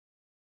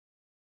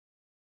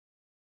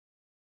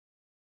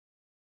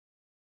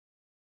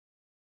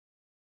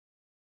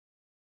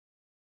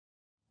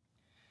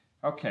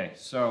Okay,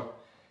 so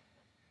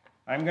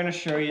I'm going to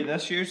show you,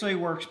 this usually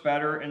works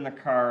better in the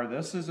car.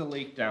 This is a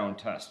leak down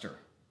tester.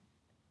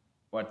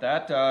 What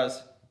that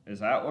does is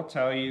that will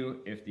tell you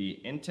if the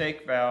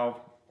intake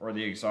valve or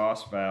the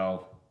exhaust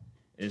valve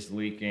is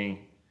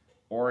leaking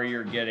or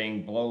you're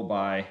getting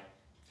blow-by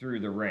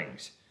through the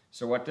rings.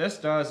 So what this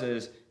does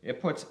is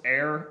it puts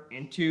air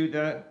into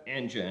the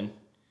engine,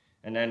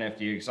 and then if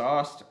the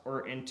exhaust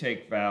or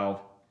intake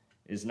valve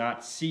is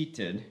not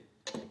seated,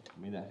 give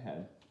me that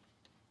head.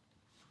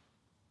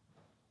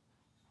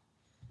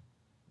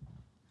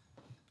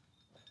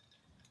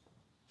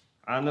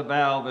 On the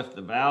valve, if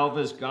the valve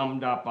is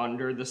gummed up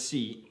under the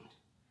seat,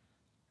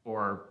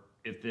 or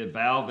if the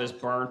valve is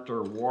burnt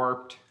or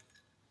warped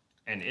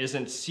and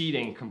isn't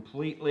seating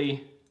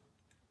completely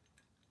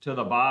to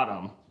the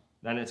bottom,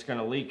 then it's going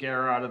to leak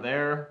air out of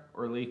there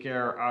or leak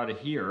air out of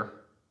here.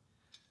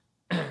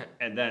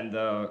 And then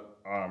the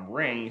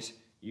rings,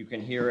 you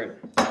can hear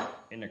it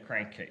in the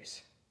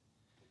crankcase.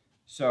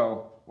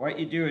 So what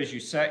you do is you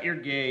set your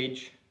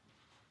gauge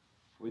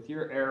with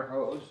your air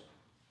hose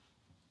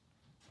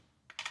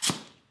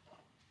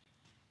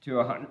to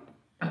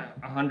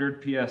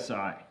 100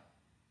 psi.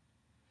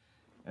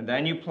 And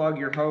then you plug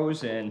your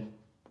hose in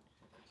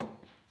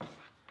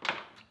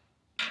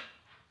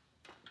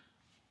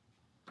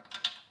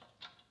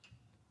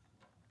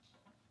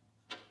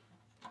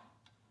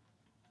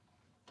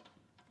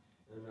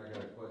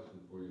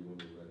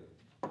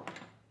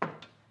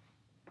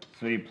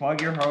So you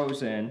plug your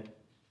hose in,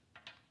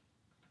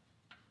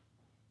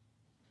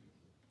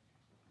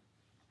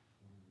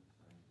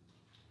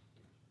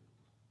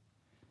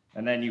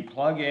 and then you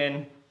plug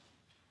in.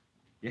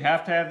 You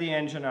have to have the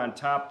engine on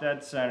top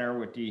dead center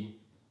with the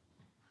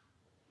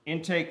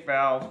intake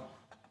valve.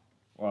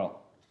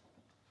 Well,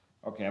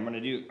 okay, I'm gonna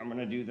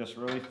do this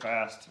really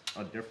fast,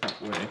 a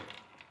different way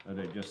that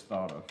I just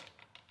thought of.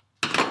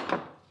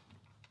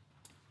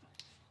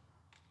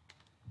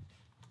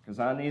 Because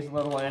on these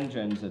little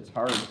engines, it's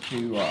hard to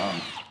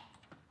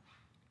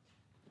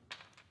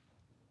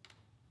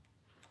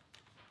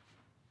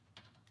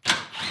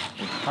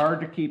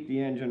keep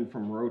the engine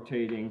from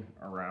rotating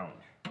around.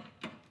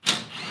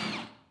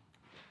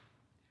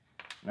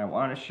 And I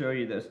want to show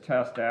you this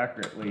test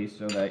accurately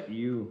so that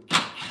you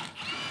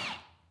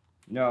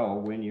know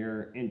when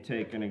your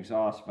intake and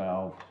exhaust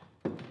valve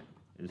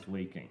is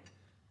leaking.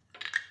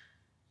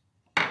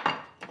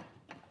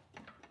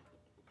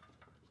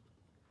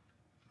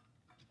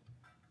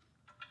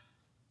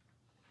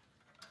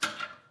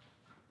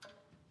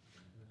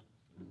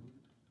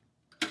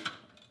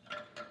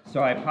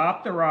 So I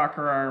popped the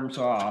rocker arms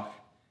off.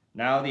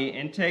 Now the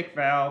intake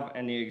valve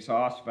and the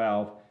exhaust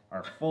valve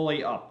are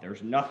fully up.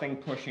 There's nothing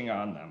pushing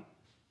on them.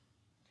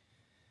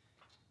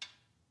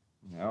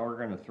 Now we're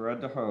going to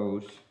thread the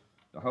hose.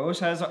 The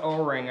hose has an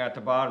O-ring at the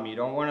bottom. You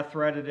don't want to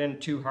thread it in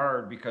too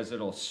hard because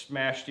it'll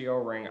smash the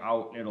O-ring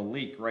out and it'll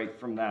leak right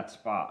from that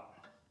spot.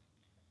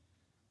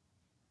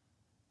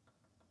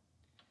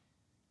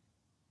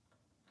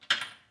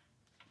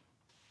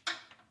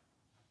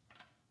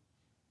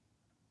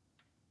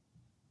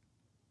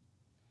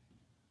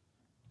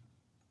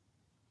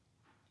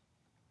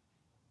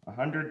 A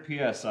 100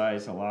 psi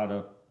is a lot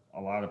of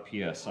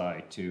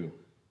psi too.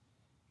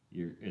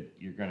 You're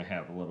going to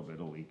have a little bit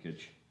of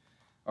leakage.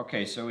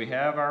 Okay, so we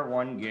have our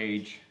 1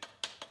 gauge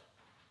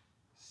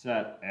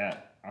set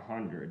at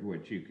 100,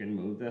 which you can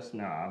move this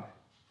knob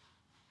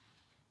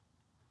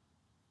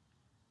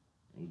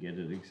and get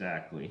it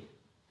exactly.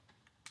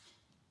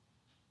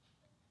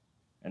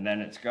 And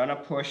then it's going to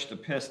push the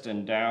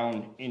piston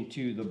down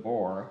into the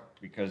bore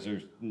because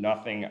there's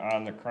nothing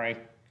on the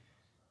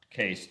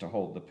crankcase to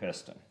hold the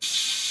piston.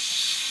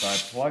 So I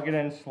plug it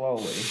in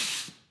slowly,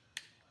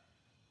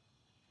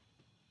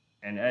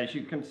 and as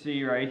you can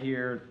see right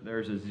here,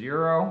 there's a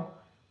 0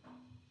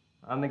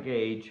 on the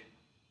gauge,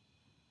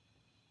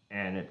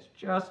 and it's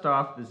just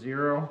off the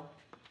 0.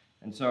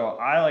 And so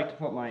I like to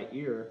put my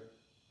ear,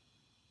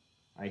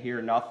 I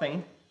hear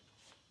nothing,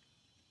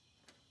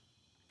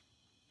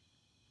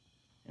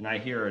 and I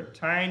hear a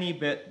tiny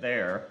bit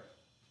there.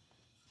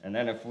 And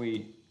then if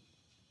we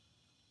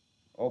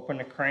open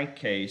the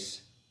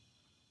crankcase,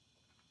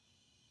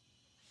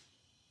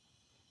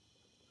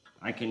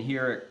 I can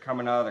hear it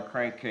coming out of the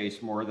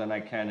crankcase more than I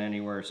can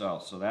anywhere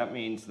else. So that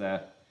means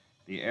that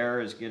the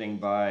air is getting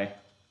by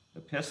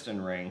the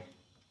piston ring,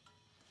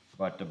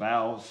 but the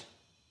valves,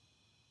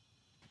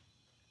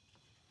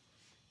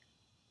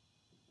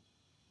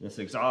 this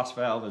exhaust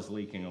valve is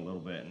leaking a little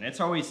bit. And it's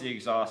always the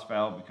exhaust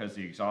valve because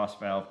the exhaust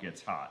valve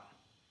gets hot.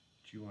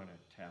 Do you want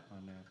to tap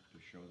on that to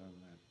show them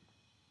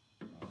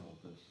that? I'll hold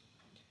this.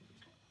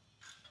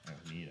 I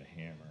need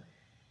a hammer.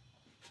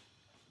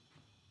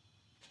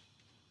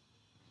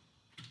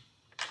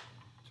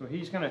 So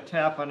he's going to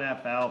tap on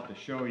that valve to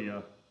show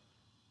you.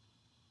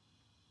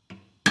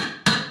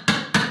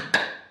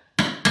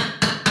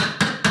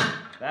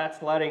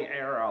 That's letting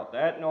air out.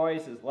 That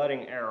noise is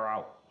letting air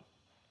out.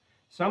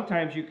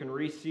 Sometimes you can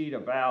reseat a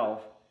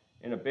valve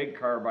in a big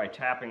car by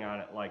tapping on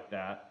it like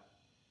that.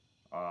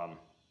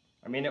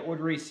 I mean, it would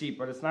reseat,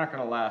 but it's not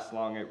going to last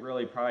long. It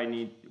really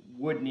probably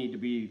would need to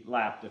be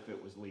lapped if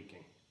it was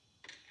leaking.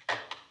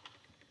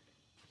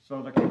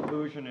 So the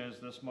conclusion is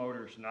this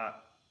motor's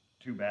not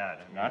too bad.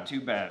 Not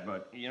too bad,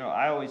 but you know,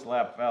 I always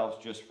lap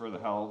valves just for the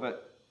hell of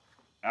it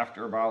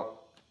after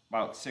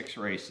about 6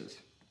 races.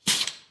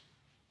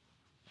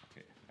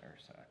 Okay,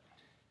 there's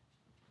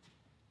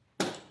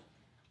that.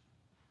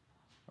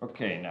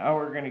 Okay, now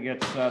we're going to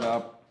get set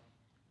up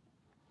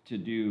to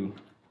do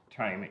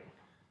timing.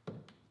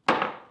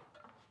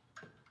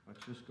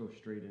 Let's just go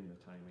straight into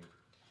timing.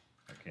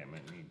 Okay, I'm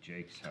going to need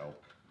Jake's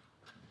help.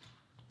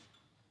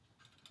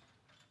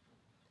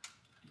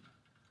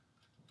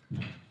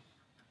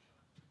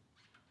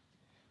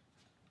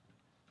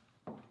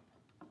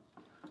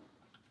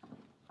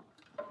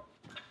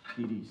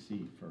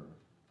 PDC for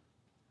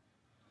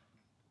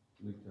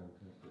leak down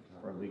test.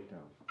 For leak down.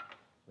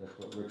 That's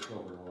what Rick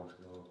Silver wants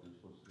to know if you're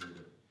supposed to do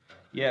it.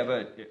 Yeah,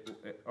 but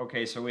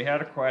okay, so we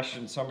had a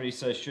question. Somebody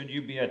says, should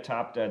you be at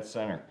top dead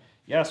center?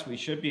 Yes, we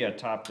should be at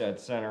top dead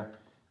center.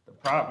 The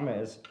problem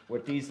is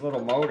with these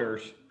little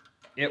motors,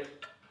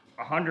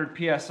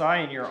 100 psi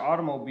in your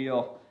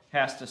automobile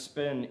has to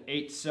spin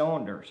 8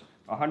 cylinders.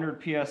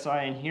 100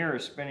 psi in here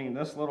is spinning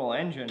this little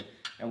engine,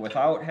 and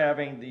without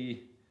having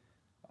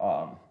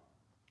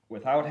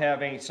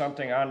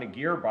something on the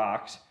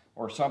gearbox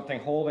or something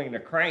holding the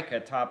crank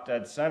at top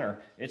dead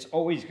center, it's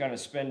always going to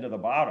spin to the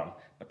bottom.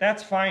 But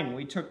that's fine.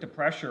 We took the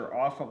pressure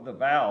off of the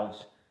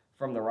valves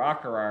from the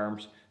rocker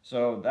arms,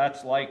 so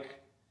that's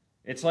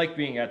it's like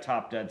being at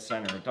top dead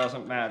center. It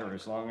doesn't matter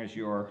as long as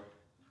you're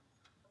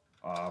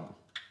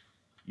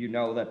you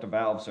know that the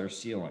valves are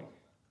sealing.